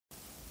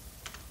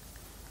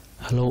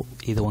Hello,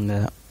 இது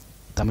உங்கள்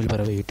தமிழ்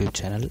பறவை யூடியூப்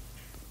சேனல்.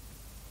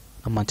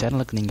 நம்ம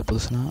சேனலுக்கு நீங்கள்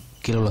புதுசுனா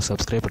கீழே உள்ள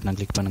சப்ஸ்கிரைப் பட்டனை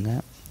கிளிக்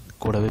பண்ணுங்கள்.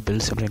 கூடவே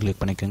பெல் சிம்லையும் கிளிக்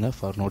பண்ணிக்கோங்க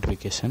ஃபார்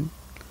நோட்டிஃபிகேஷன்.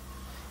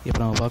 இப்போ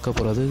நம்ம பார்க்க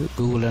போகிறது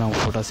கூகுளில் நம்ம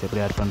ஃபோட்டோஸ்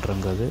எப்படி ஆட்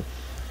பண்ணுறோங்கிறது.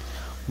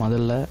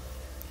 முதல்ல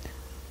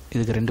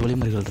இதுக்கு 2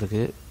 வழிமுறைகள்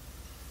இருக்குது.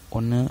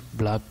 ஒன்று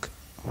பிளாக்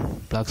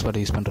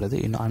ஸ்பாட் யூஸ் பண்ணுறது,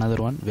 இன்னும்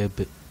அனதர் ஒன்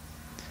வெப்பு.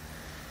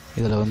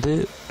 இதில்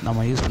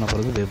நம்ம யூஸ் பண்ண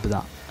போகிறது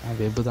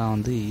வெப்பு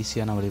தான்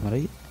ஈஸியான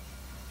வழிமுறை.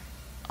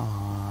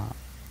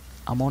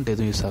 அமௌண்ட்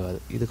எதுவும் யூஸ் ஆகாது.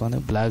 இதுக்கு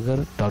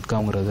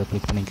blogger.com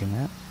கிளிக் பண்ணிக்கோங்க.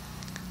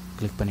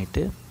 கிளிக்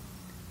பண்ணிவிட்டு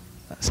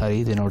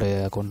இது என்னுடைய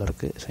அக்கௌண்ட்டில்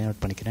இருக்குது, சைன்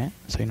அவுட் பண்ணிக்கிறேன்.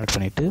 சைன் அவுட்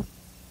பண்ணிவிட்டு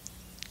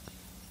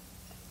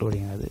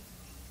லோடிங் ஆகுது.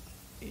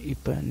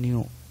 இப்போ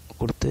நியூ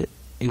கொடுத்து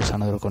யூஸ்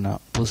ஆனது ஒன்று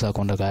புதுசு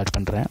அக்கௌண்ட்டுக்கு ஆட்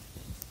பண்ணுறேன்.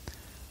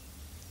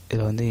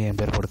 இதில் என்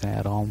பேர் போட்டுக்கிறேன்,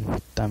 ராம்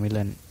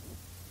தமிழன்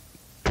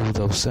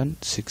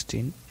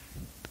 2016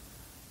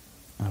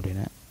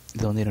 அப்படின்னு.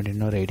 இது என்னோடய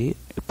இன்னொரு ஐடி.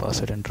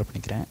 பாஸ்வேர்டு என்ட்ரு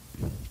பண்ணிக்கிறேன்.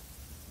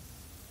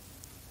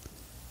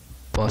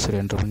 பாஸ்வேர்டு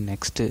என்ட்ரு பண்ணி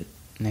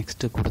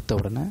நெக்ஸ்ட்டு கொடுத்த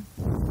உடனே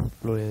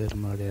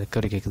நம்மளுடைய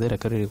ரெக்கவரி கேட்குது.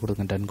 ரெக்கவரி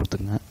கொடுங்க, டன்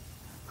கொடுத்துங்க.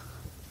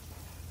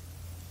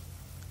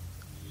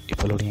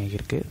 இப்போ லோடிங்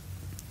ஆகியிருக்கு.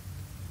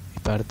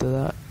 இப்போ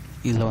அடுத்ததாக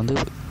இதில்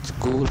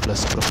கூகுள்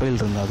ப்ளஸ் ப்ரொஃபைல்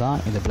இருந்தால் தான்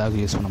இந்த பிளாக்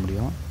யூஸ் பண்ண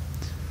முடியும்.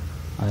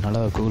 அதனால்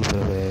கூகுள்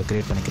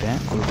க்ரியேட்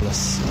பண்ணிக்கிறேன். கூகுள்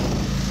ப்ளஸ்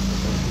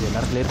இது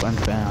எல்லோரும் க்ளியர்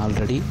பண்ணிருப்பேன்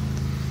ஆல்ரெடி.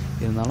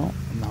 இருந்தாலும்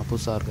நான்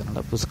புதுசாக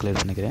இருக்கிறதுனால புதுசு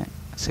க்ளியர் பண்ணிக்கிறேன்.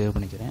 சேவ்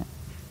பண்ணிக்கிறேன்.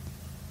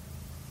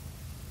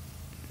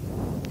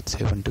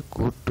 சேவ் பண்ணிட்டு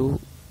கோ டு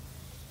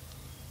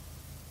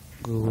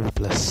கூகுள்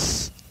ப்ளஸ்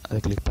அதை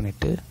கிளிக்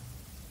பண்ணிவிட்டு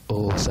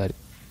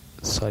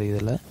சாரி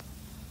இதில்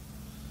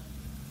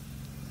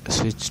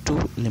ஸ்விட்ச் to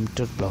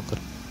limited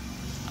blogger.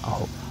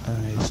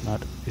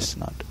 It's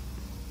not.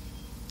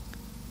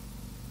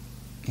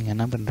 நீங்கள்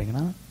என்ன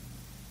பண்ணுறீங்கன்னா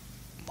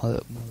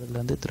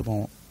முதல்லேருந்து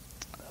திரும்பவும்,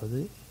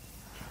 அதாவது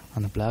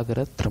அந்த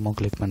பிளாகரை திரும்பவும்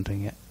கிளிக்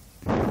பண்ணுறீங்க.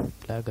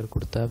 பிளாகர்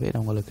கொடுத்தாவே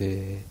உங்களுக்கு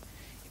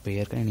இப்போ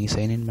ஏற்கனவே நீங்கள்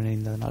சைன்இன்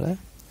பண்ணியிருந்ததுனால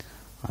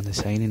அந்த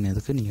சைன்இன்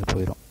இதுக்கு நீங்கள்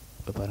போயிடும்.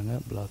 இப்போ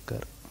பாருங்கள்,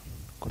 பிளாக்கர்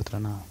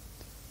கொடுத்துட்டேன்னா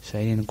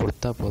சைன்இன்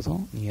கொடுத்தா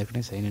போதும். நீங்கள்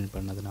ஏற்கனவே சைன்இன்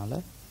பண்ணதுனால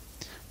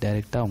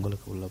டைரெக்டாக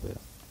உங்களுக்கு உள்ளே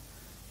போயிடும்.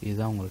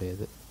 இதுதான் உங்களுடைய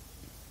இது.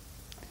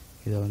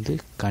 இதை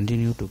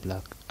கண்டினியூ டு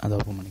பிளாக் அதை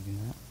ஓப்பன்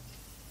பண்ணிக்கோங்க.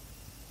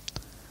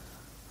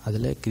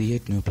 அதில்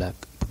கிரியேட் நியூ பிளாக்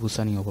இப்போ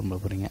புதுசாக நீங்கள் ஓப்பன்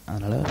பண்ண போகிறீங்க.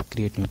 அதனால்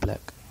கிரியேட் நியூ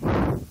பிளாக்.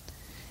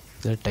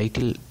 இதில்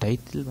டைட்டில்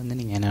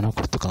நீங்கள் என்னென்னா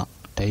கொடுத்துக்கலாம்.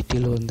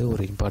 டைட்டில்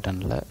ஒரு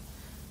இம்பார்ட்டன்ட் இல்லை.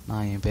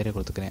 நான் என் பேரை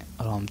கொடுத்துக்கிறேன்,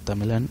 ராம்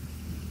தமிழன்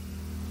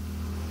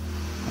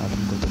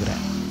அப்படின்னு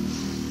கொடுத்துக்கிறேன்.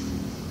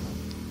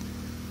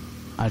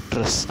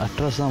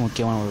 அட்ரஸ் தான்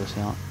முக்கியமான ஒரு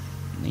விஷயம்.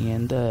 நீங்கள்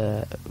எந்த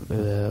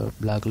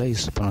பிளாகில்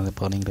யூஸ் பண்ண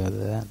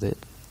போகிறீங்கிறது அது.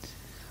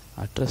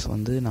 அட்ரஸ்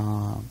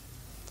நான்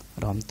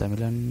ராம்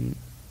தமிழன்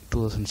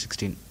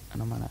 2016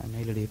 நம்ம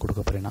மெயில் ஐடியை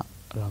கொடுக்க போகிறேன்னா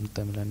ராம்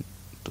தமிழன்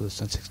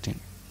 2016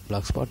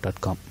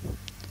 blogspot.com.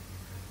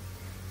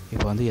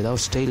 இப்போ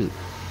ஏதாவது ஸ்டைல்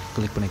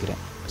கிளிக்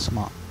பண்ணிக்கிறேன்.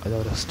 சும்மா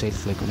ஏதாவது ஒரு ஸ்டைல்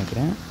கிளிக்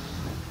பண்ணிக்கிறேன்.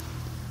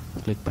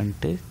 கிளிக்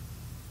பண்ணிட்டு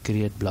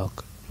கிரியேட் பிளாக்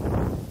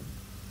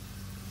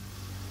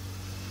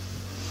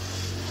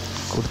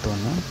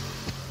கொடுத்தோன்னே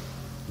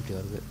இப்படி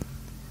வருது.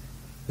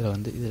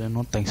 இதில்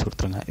நோ தேங்க்ஸ்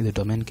கொடுத்துருங்க. இது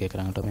டொமைன்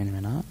கேட்குறாங்க. டொமைன்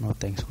வேணால் நோ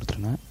தேங்க்ஸ்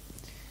கொடுத்துருங்க.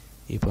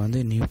 இப்போ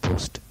நியூ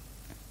போஸ்ட்.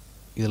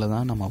 இதில்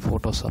தான் நம்ம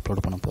ஃபோட்டோஸ்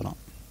அப்லோட் பண்ண போகிறோம்.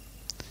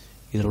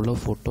 இதில் உள்ள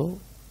ஃபோட்டோ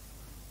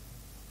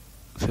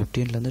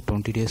 15 to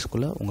 20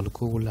 டேஸ்க்குள்ளே உங்களுக்கு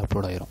கூகுளில்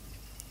அப்லோட் ஆகிரும்.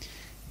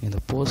 இந்த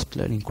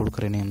போஸ்ட்டில் நீங்கள்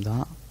கொடுக்குற நேம்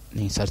தான்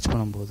நீங்கள் சர்ச்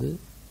பண்ணும்போது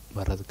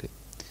வர்றதுக்கு.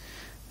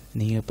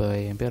 நீங்கள் இப்போ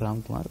என் பேர்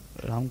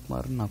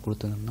ராம்குமார்னு நான்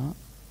கொடுத்தேன்னா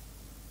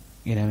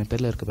என்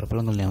பேரில் இருக்க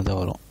பிரபலங்கள் நேம் தான்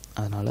வரும்.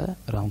 அதனால்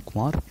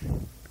ராம்குமார்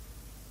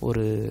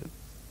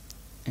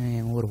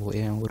என்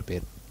ஊர்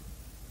பேர்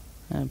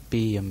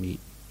PME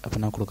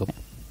அப்படி நான் கொடுக்க.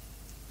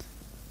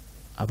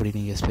 அப்படி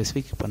நீங்கள்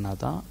ஸ்பெசிஃபிக்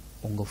பண்ணால் தான்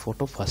உங்கள்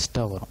ஃபோட்டோ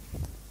ஃபஸ்ட்டாக வரும்.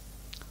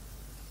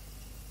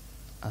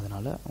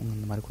 அதனால்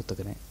இந்த மாதிரி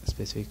கொடுத்துக்கிறேன்,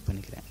 ஸ்பெசிஃபிக்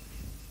பண்ணிக்கிறேன்.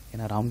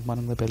 ஏன்னா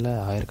ராம்குமார்ங்கிற பேரில்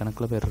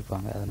ஆயிரக்கணக்கில் பேர்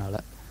இருப்பாங்க. அதனால்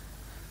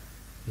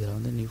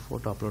இதில் நியூ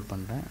ஃபோட்டோ அப்லோட்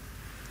பண்ணுறேன்.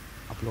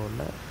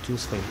 அப்லோடில்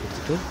சூஸ் ஃபைல்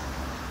கொடுத்துட்டு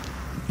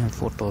என்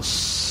ஃபோட்டோ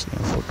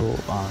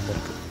அங்கே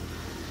இருக்குது.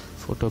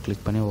 ஃபோட்டோ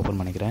கிளிக் பண்ணி ஓப்பன்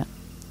பண்ணிக்கிறேன்.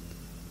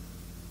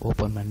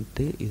 ஓப்பன்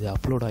பண்ணிட்டு இது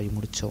அப்லோட் ஆகி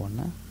முடித்த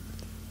உடனே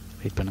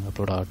வெயிட் பண்ணுங்கள்,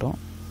 அப்லோட் ஆகட்டும்.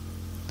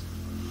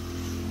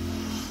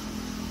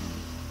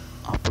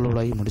 அப்லோட்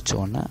ஆகி முடித்த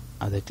உடனே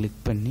அதை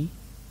கிளிக் பண்ணி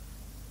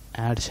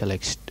ஆட்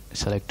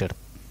செலக்டட்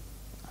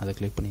அதை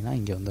கிளிக் பண்ணிங்கன்னா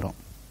இங்கே வந்துடும்.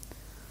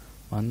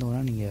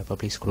 வந்தோடனே நீங்கள்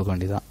பப்ளிஷ் கொடுக்க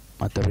வேண்டியதான்.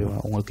 மற்றபடி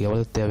உங்களுக்கு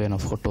எவ்வளோ தேவையான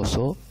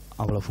ஃபோட்டோஸோ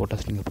அவ்வளோ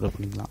ஃபோட்டோஸ் நீங்கள் அப்லோட்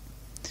பண்ணிக்கலாம்.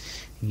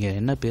 இங்கே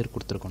என்ன பேர்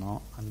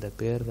கொடுத்துருக்கணும் அந்த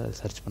பேரை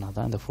சர்ச் பண்ணால்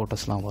தான் இந்த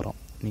ஃபோட்டோஸ்லாம் வரும்.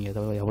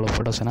 நீங்கள் எவ்வளோ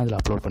ஃபோட்டோஸ் வேணால் அதில்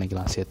அப்லோட்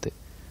பண்ணிக்கலாம் சேர்த்து.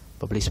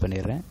 பப்ளிஷ்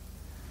பண்ணிடுறேன்.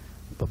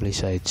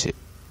 பப்ளிஷ் ஆயிடுச்சு.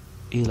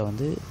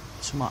 இதில்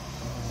சும்மா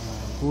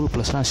கூகுள்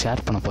ப்ளஸ்லாம்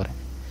ஷேர் பண்ண போகிறேன்.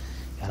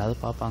 யாராவது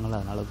பார்ப்பாங்களா,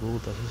 அதனால்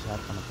கூகுள் ப்ளஸ்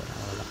ஷேர் பண்ண போகிறேன்.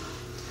 அவ்வளோதான்.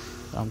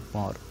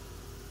 ராம்குமார்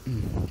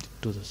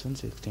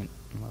 2016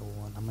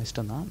 நம்ம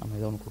இஷ்டம் தான். நம்ம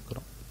ஏதோ ஒன்று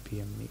கொடுக்குறோம்,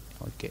 PME.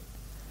 ஓகே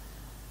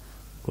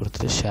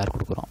கொடுத்துட்டு ஷேர்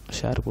கொடுக்குறோம்.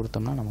 ஷேர்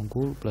கொடுத்தோம்னா நம்ம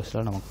கூகுள்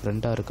ப்ளஸில் நமக்கு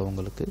ஃப்ரெண்டாக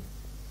இருக்கவங்களுக்கு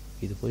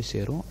இது போய்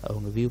சேரும்.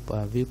 அவங்க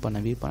வியூ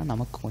பண்ண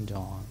நமக்கு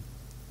கொஞ்சம்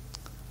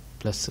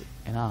ப்ளஸ்ஸு.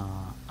 ஏன்னா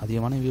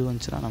அதிகமான வியூ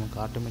வந்துச்சுன்னா நமக்கு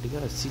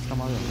ஆட்டோமேட்டிக்காக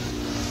சீக்கிரமாகவே வந்துடும்.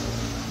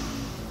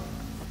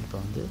 இப்போ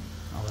வந்து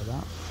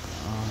அவ்வளோதான்.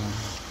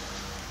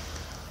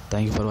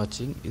 தேங்க்யூ ஃபார்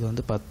வாட்சிங். இது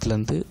வந்து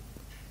 10லேருந்து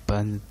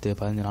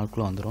 15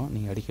 நாளுக்குள்ளே வந்துடும்.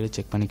 நீங்கள் அடிக்கடி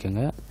செக்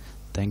பண்ணிக்கோங்க.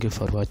 தேங்க்யூ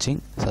ஃபார்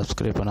வாட்சிங்.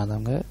 சப்ஸ்கிரைப்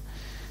பண்ணாதவங்க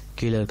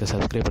கீழே இருக்க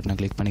சப்ஸ்கிரைப் பட்டனை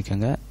கிளிக்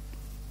பண்ணிக்கோங்க.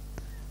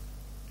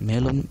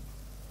 மேலும்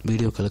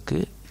வீடியோக்களுக்கு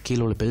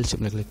கீழே உள்ள பெல்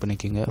சிம்பிளை கிளிக்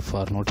பண்ணிக்கோங்க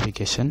ஃபார்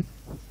நோட்டிஃபிகேஷன்.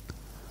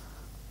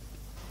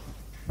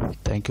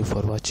 தேங்க்யூ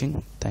ஃபார் வாட்சிங்.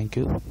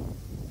 Thank you.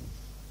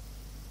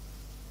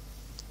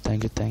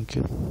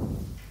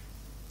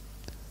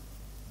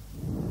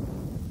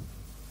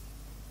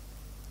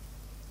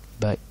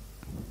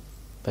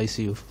 Bye.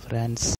 See you, friends.